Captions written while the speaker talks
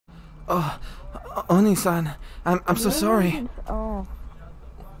Oh, Oni-san, I'm so sorry. Oh.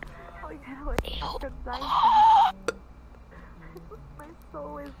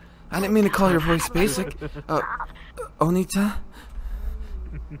 I didn't mean to call your voice basic. Onita?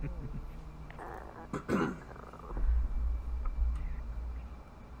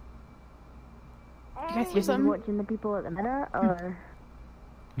 You guys hear something? Watching the people at the minute, or?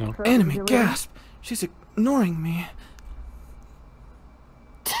 No. Enemy, gasp! She's ignoring me.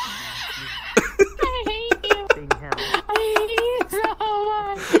 I hate you. I hate you so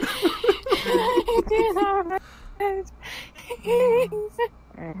much.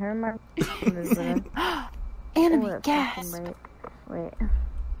 Alright, her and my Enemy, gas. Wait.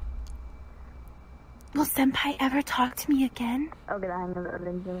 Will Senpai ever talk to me again? I'll get a hang of it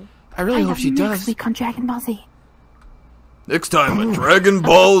eventually. I really hope she does. Next week on Dragon Ball Z. Next time on Dragon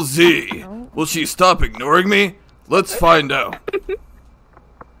Ball Z. Will she stop ignoring me? Let's find out.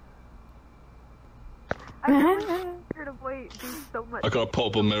 I got a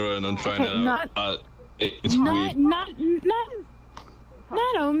portable mirror and I'm trying to. It's weird. Not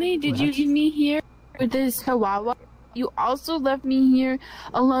only did you leave me here with this Chihuahua, you also left me here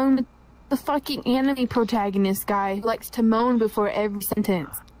alone with the fucking anime protagonist guy who likes to moan before every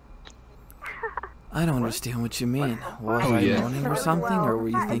sentence. I don't understand what you mean. Was I moaning or something, or were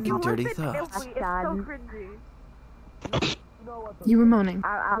you thinking dirty thoughts? You were moaning.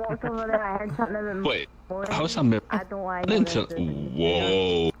 I walked over there, I heard something in the Wait, how's that mirror? I don't like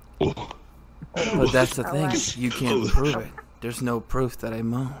Whoa. But that's the thing, you can't prove it. There's no proof that I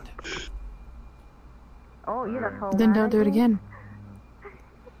moaned. Oh, you're the whole Then don't do it again.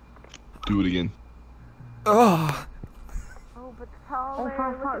 Do it again. Oh! Oh,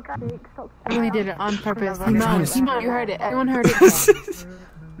 for fuck's sake, stop. I really did it on purpose. I'm trying to... You heard it. Everyone heard it.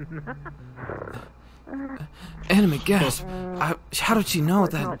 Enemy gasp! How did she know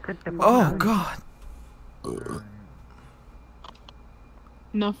that? Oh god!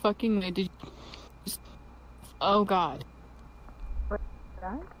 No fucking way. Did you... Oh god.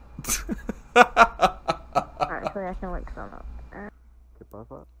 Actually, I can look some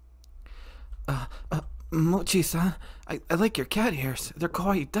up. Mochi-san, I like your cat ears. They're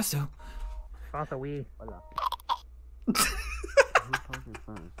kawaii desu.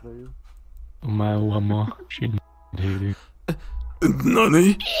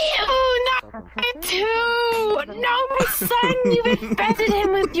 Nani? Ew, not too! No, my son! You infected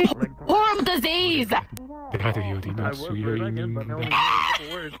him with your horrible disease! Get away from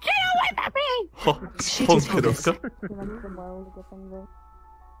me!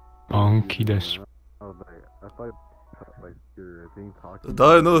 Monkey desu. I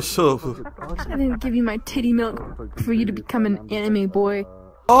didn't give you my titty milk for you to become an anime boy.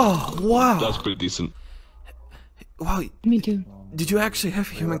 Oh, wow! That's pretty decent. Wow, Me too. did you actually have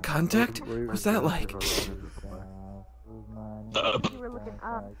human contact? What's that like?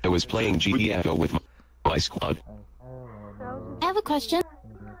 I was playing GTFO with my squad. I have a question.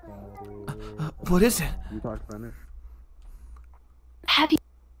 What is it? Have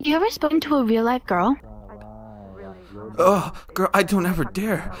you ever spoken to a real life girl? Oh, girl, I don't ever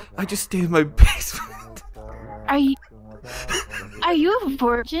dare. I just stay in my basement. Are you a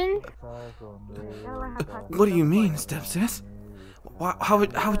virgin? What do you mean, stepsis? How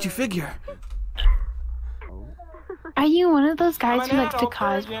would you figure? Are you one of those guys who likes to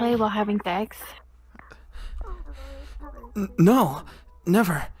cosplay while having sex? No,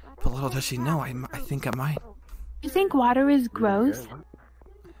 never. But little does she know, I think I might. You think water is gross?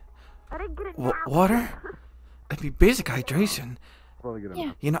 Water? It'd be basic hydration.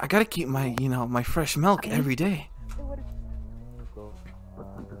 Yeah. You know, I gotta keep my, my fresh milk every day.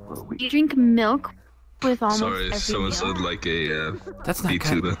 You drink milk with almost Sorry, every someone meal? said like a That's not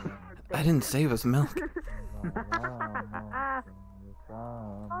VTuber. I didn't say it was milk.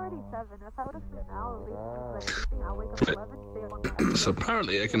 So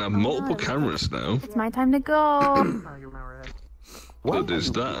apparently I can have multiple cameras now. It's my time to go. What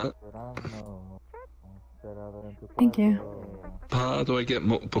is that? Thank you. How do I get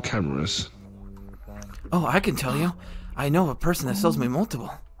multiple cameras? Oh, I can tell you. I know a person that sells me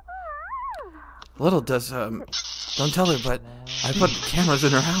multiple. Little does, don't tell her, but I put cameras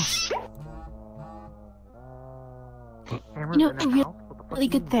in her house. You know, a really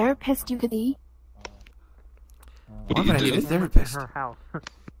good therapist you could be. Why would I need a therapist?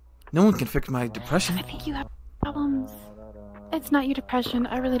 No one can fix my depression. I think you have problems. It's not your depression.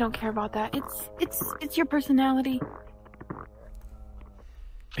 I really don't care about that. It's your personality.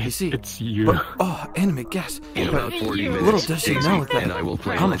 You see, It's you. but, anime guess. In about 40 minutes, Little does she know that and I will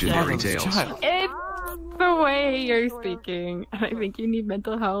play I'm a Legendary fatherless Tales. child. It's the way you're speaking. I think you need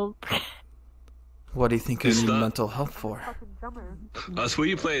mental help. What do you think you need mental help for? That's where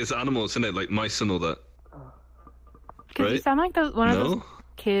you play as animals, isn't it? Like mice and all that. Cause you sound like one of those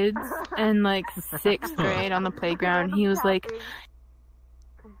kids in like 6th grade on the playground. He was like,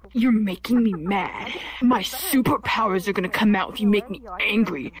 "You're making me mad. My superpowers are gonna come out if you make me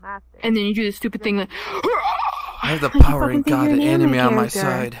angry." And then you do this stupid thing like, I have the power and God and enemy on my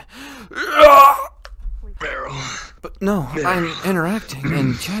side. Meryl. But no, I'm interacting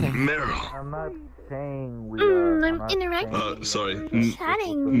and chatting. Meryl. I'm not saying we I'm interacting. Sorry.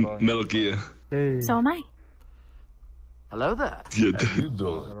 Chatting. Metal Gear. So am I. Hello there. Yeah,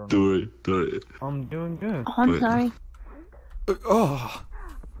 don't worry. I'm doing good. Oh, I'm sorry. Oh.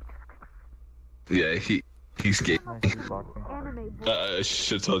 Yeah, he's gay. I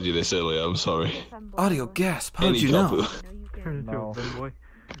should have told you this earlier, I'm sorry. Audio gasp, how'd you know? No.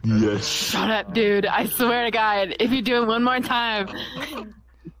 Yes. Shut up, dude. I swear to God, if you do it one more time.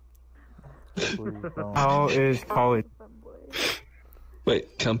 How is college?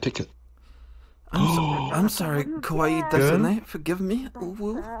 Wait, can I pick it? I'm sorry, kawaii desune. Forgive me.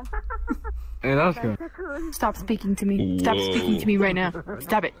 Ooh. Hey, that's good. Stop speaking to me. Stop speaking to me right now.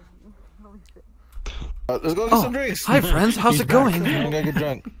 Stop it. Let's go get some drinks. Hi friends, how's it going? I'm gonna get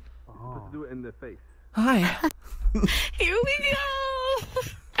drunk. Let's do it in the face. Hi. Here we go.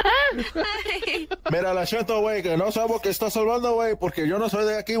 Mira, la siento, güey, que no sabemos que estás hablando, güey, porque yo no soy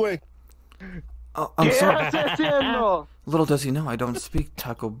de aquí, güey. Oh, I'm sorry. Little does he know I don't speak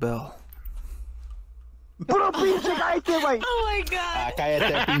Taco Bell. ¡Puro pinche cállate, güey! Oh my God. Ah,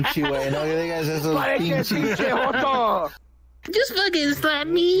 cállate, pinche, güey. No que digas eso, pinche. joto! Just fucking slap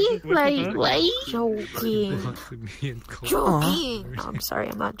me. Like, what? Joking. Joking. No, I'm sorry,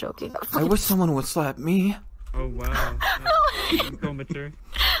 I'm not joking. I wish someone would slap me. Oh, wow. So mature.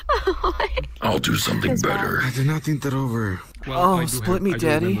 I'll do something better. I did not think that over. Oh, split me,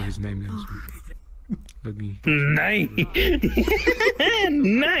 daddy. His name is. Let me. Nice!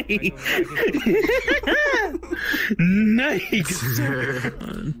 Nice! Nice!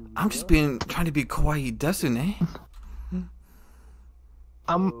 I'm just trying to be kawaii desune.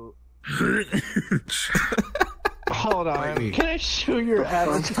 Hold on. Can I show your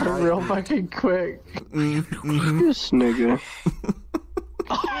avatar real fucking quick? This nigga.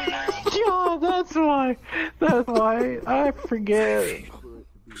 Yo, that's why. That's why. I forget.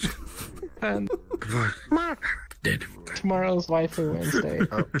 And Dead. tomorrow's Waifu Wednesday.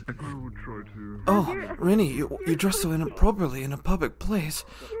 Oh, Rennie, you dressed so inappropriately in a public place.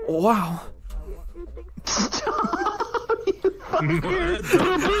 Wow.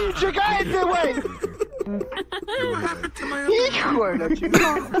 ¡Pinche cállate, güey! Hijo de la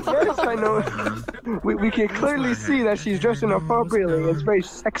chingada. Yes, I know. We can clearly see that she's dressed inappropriately. It's very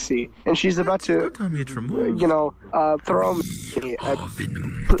sexy. And she's about to, you know, throw me.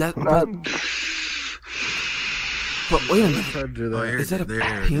 But wait a minute. Is that a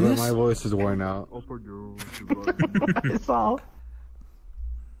penis? My voice is worn out. It's all.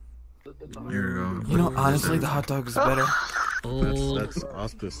 Here we go. You know, honestly, the hot dog is better. That's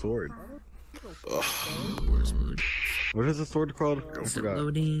Oscar's sword. What is the sword called? I forgot.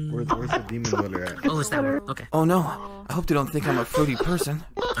 Where's the demon dweller at? Oh, it's that one. Okay. Oh no. I hope they don't think I'm a fruity person.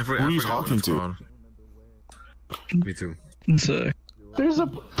 Who are you talking to? Me too. There's a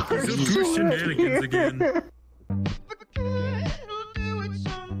person shenanigans here. again.